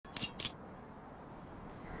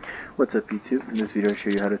What's up YouTube? In this video I'll show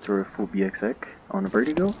you how to throw a full EXEC on a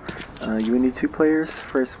Vertigo. You will need 2 players.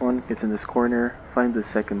 First one gets in this corner, find the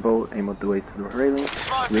second bolt, aim all the way to the railing,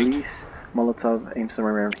 release, Molotov, aim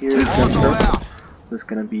somewhere around here, jump up. This is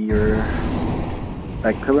going to be your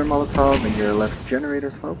back pillar Molotov and your left generator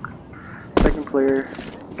smoke. Second player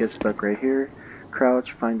gets stuck right here,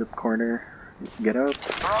 crouch, find the corner, get up,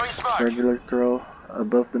 regular throw,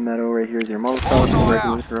 above the metal right here is your Molotov,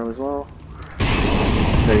 regular throw as well.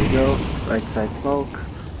 There you go, right side smoke,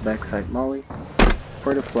 back side molly.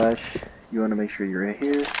 For the flash, you want to make sure you're right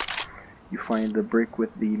here. You find the brick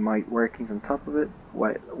with the white markings on top of it,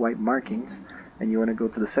 white markings, and you want to go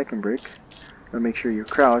to the second brick. You want to make sure you're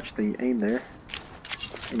crouched, then you aim there,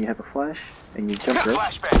 and you have a flash, and you jump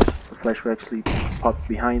right. The flash will actually pop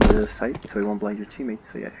behind the site, so it won't blind your teammates.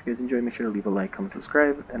 So yeah, if you guys enjoy, make sure to leave a like, comment,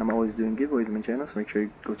 subscribe, and I'm always doing giveaways on my channel, so make sure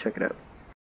you go check it out.